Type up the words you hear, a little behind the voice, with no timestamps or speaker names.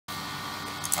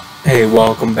Hey,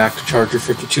 welcome back to Charger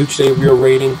 52. Today we are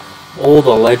rating all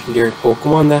the legendary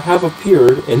Pokemon that have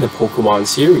appeared in the Pokemon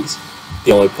series.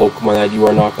 The only Pokemon that you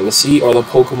are not going to see are the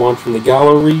Pokemon from the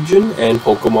Galar region and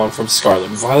Pokemon from Scarlet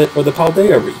Violet or the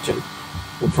Paldea region.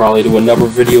 We'll probably do another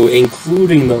video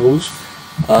including those.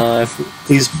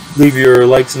 Please leave your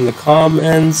likes in the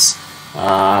comments.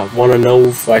 Want to know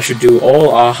if I should do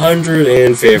all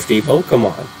 150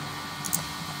 Pokemon.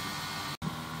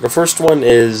 The first one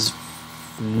is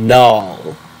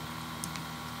Null.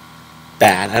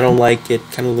 Bad. I don't like it.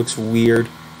 Kind of looks weird.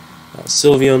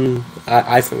 Sylveon,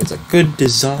 I think it's a good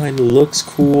design. Looks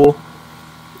cool.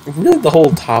 Really, the whole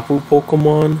Tapu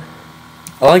Pokemon.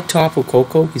 I like Tapu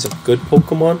Koko. He's a good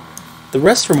Pokemon. The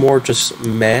rest are more just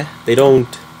meh. They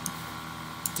don't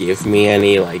give me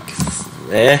any like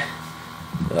meh.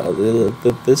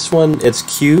 This one, it's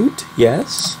cute.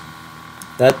 Yes.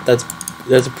 That's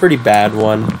a pretty bad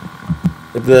one.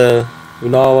 The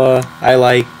Unala, I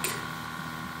like.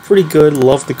 Pretty good.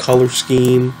 Love the color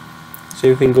scheme.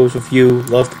 Same thing goes with you.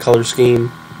 Love the color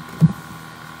scheme.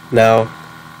 Now,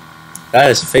 that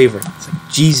is a favorite. It's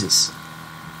like Jesus.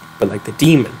 But like the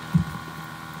demon.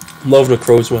 Love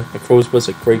Necrozma. Necrozma's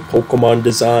a great Pokemon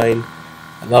design.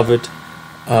 I love it.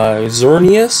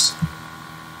 Xerneas.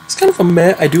 It's kind of a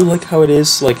meh. I do like how it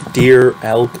is like deer,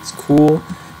 elk. It's cool.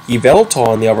 Yveltal,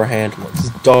 on the other hand, looks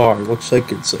dark. Looks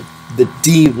like it's like the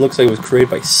demon. Looks like it was created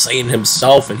by Satan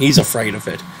himself, and he's afraid of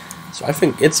it. So I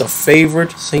think it's a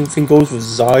favorite. Same thing goes with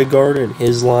Zygarde and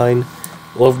his line.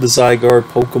 Love the Zygarde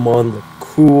Pokemon. Look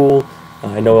cool.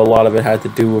 I know a lot of it had to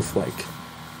do with like,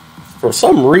 for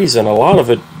some reason, a lot of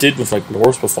it did with like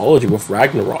Norse mythology with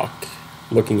Ragnarok.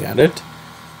 Looking at it.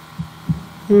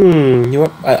 You know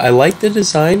what? I like the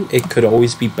design. It could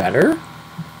always be better.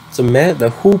 So man,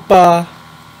 the Hoopa.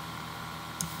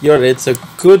 You know, it's a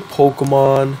good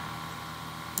Pokemon.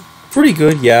 Pretty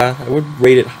good, yeah. I would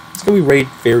rate it. It's gonna be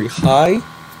rated very high.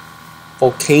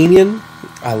 Volcanion.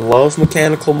 I love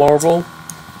Mechanical Marvel.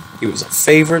 He was a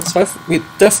favorite, so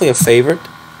definitely a favorite.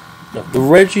 Now, the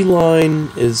Regiline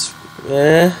is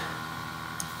I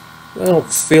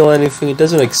don't feel anything. It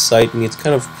doesn't excite me. It's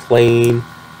kind of plain.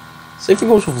 Same thing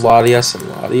goes with Latias and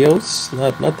Latios.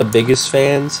 Not the biggest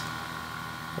fans.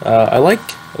 I like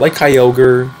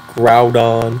Kyogre,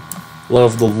 Groudon.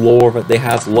 Love the lore that they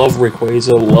have. Love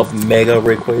Rayquaza. Love Mega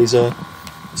Rayquaza.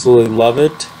 Absolutely love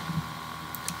it.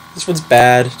 This one's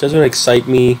bad. Doesn't excite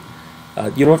me.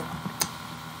 You know what?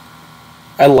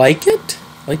 I like it.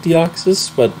 I like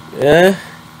Deoxys, but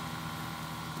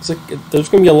it's like there's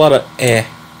gonna be a lot of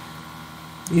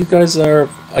These guys are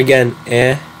again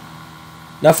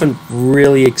Nothing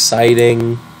really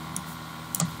exciting.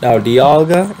 Now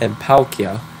Dialga and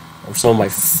Palkia are some of my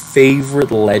favorite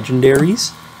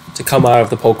legendaries to come out of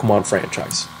the Pokemon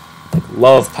franchise. Like,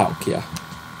 love Palkia.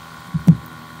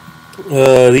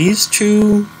 These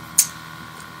two,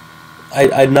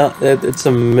 I'm not. It's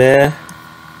a meh.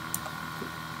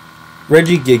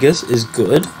 Regigigas is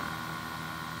good.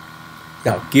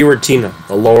 Now Giratina,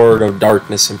 the Lord of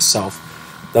Darkness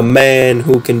himself, the man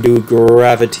who can do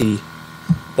gravity,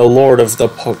 the Lord of the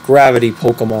Gravity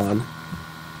Pokemon.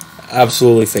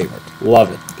 Absolutely favorite.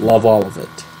 Love it. Love all of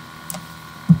it.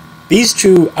 These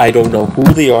two, I don't know who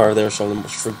they are. They're some of the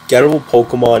most forgettable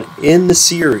Pokemon in the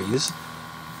series.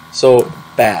 So,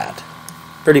 bad.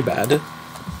 Pretty bad.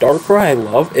 Darkrai, I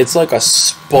love. It's like a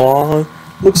spawn.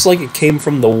 Looks like it came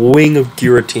from the wing of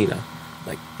Giratina.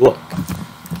 Like, look.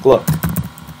 Look.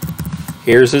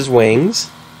 Here's his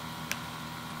wings.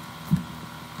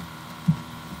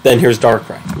 Then here's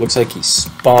Darkrai. Looks like he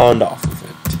spawned off of it.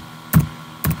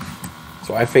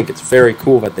 So I think it's very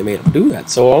cool that they made him do that.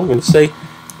 So I'm going to say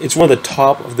it's one of the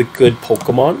top of the good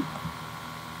Pokemon.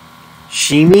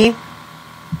 Shimi.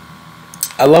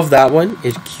 I love that one.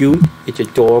 It's cute. It's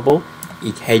adorable.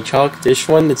 Eat Hedgehog. This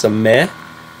one, it's a meh.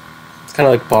 It's kind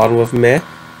of like bottom of meh.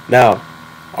 Now,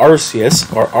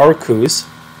 Arceus, or Arceus,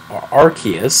 or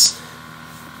Arceus,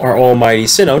 or Almighty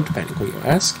Sinnoh, depending who you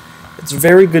ask. It's a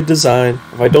very good design.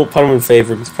 If I don't put him in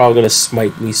favor, he's probably going to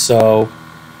smite me, so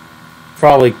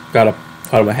probably got to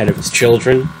put him ahead of his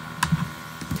children.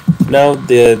 Now,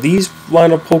 these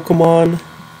line of Pokemon,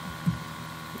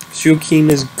 Suiokine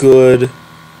is good.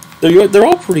 They're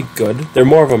all pretty good. They're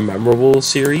more of a memorable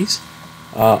series.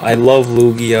 I love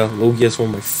Lugia. Lugia is one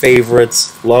of my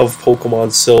favorites. Love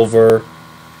Pokemon Silver.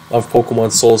 Love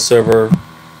Pokemon Soul Silver.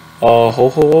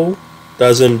 Ho-Ho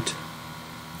doesn't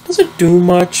do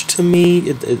much to me.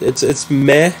 It's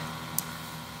meh.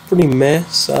 Pretty meh.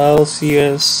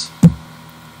 Celsius.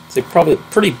 It's like probably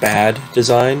pretty bad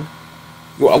design.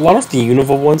 A lot of the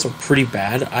Unova ones are pretty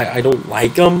bad. I don't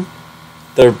like them.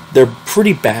 They're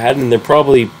pretty bad, and they're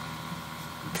probably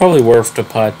probably worth to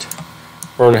put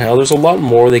Burn Hell. There's a lot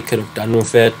more they could have done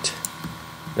with it.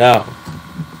 Now,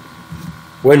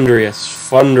 Windrius,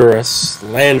 Fundurus,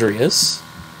 Landrius.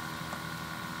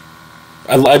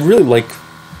 I really like...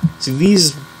 See,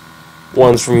 these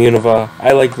ones from Unova,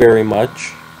 I like very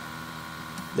much.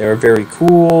 They're very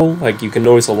cool. Like, you can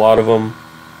notice a lot of them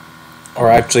are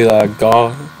actually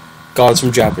gods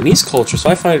from Japanese culture, so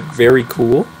I find it very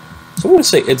cool. So I want to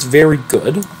say it's very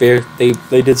good. They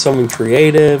did something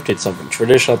creative, did something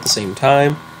traditional at the same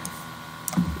time.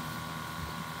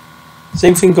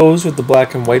 Same thing goes with the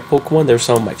black and white Pokemon. They're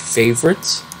some of my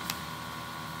favorites.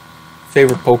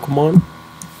 Favorite Pokemon.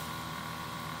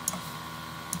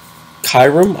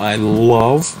 Kyurem, I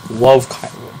love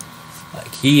Kyurem.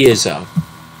 Like, he is a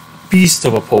beast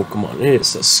of a Pokemon. It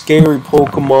is a scary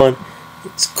Pokemon.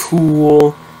 It's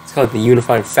cool. It's kind of like the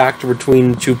unifying factor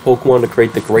between the two Pokemon to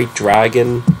create the Great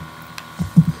Dragon.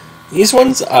 These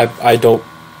ones, I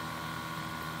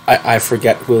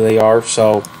forget who they are,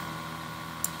 so...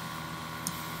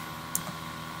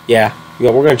 Yeah,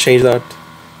 we're going to change that.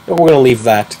 We're going to leave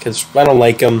that, because I don't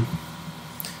like them.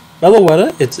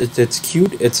 Meloetta, it's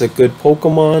cute. It's a good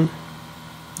Pokemon.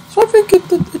 So I think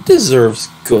it deserves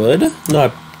good.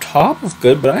 Not top of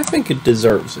good, but I think it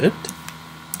deserves it.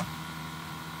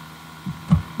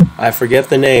 I forget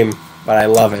the name, but I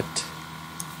love it.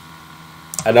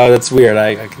 I know that's weird.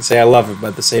 I can say I love it, but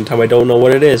at the same time I don't know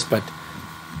what it is. But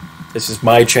this is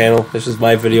my channel. This is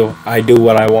my video. I do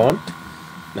what I want.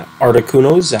 Now,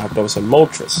 Articuno, Zapdos, and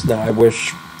Moltres. Now, I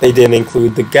wish they didn't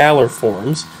include the Galar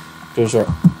forms. Those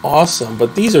are awesome.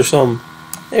 But these are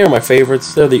they are my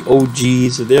favorites. They're the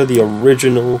OGs. They're the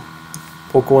original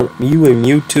Pokemon. Mew and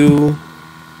Mewtwo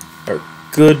are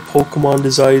good Pokemon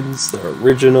designs. They're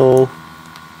original.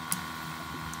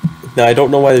 Now, I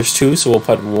don't know why there's two, so we'll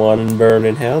put one in Burn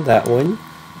and Hell, that one.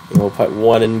 And we'll put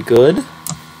one in Good. And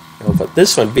we'll put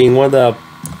this one being one of the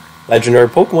legendary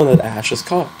Pokemon that Ash has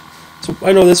caught. So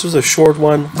I know this was a short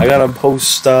one. I gotta post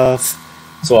stuff.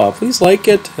 So please like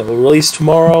it. It will release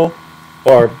tomorrow.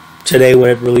 Or today when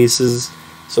it releases.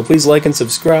 So please like and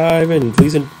subscribe. And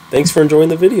thanks for enjoying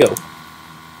the video.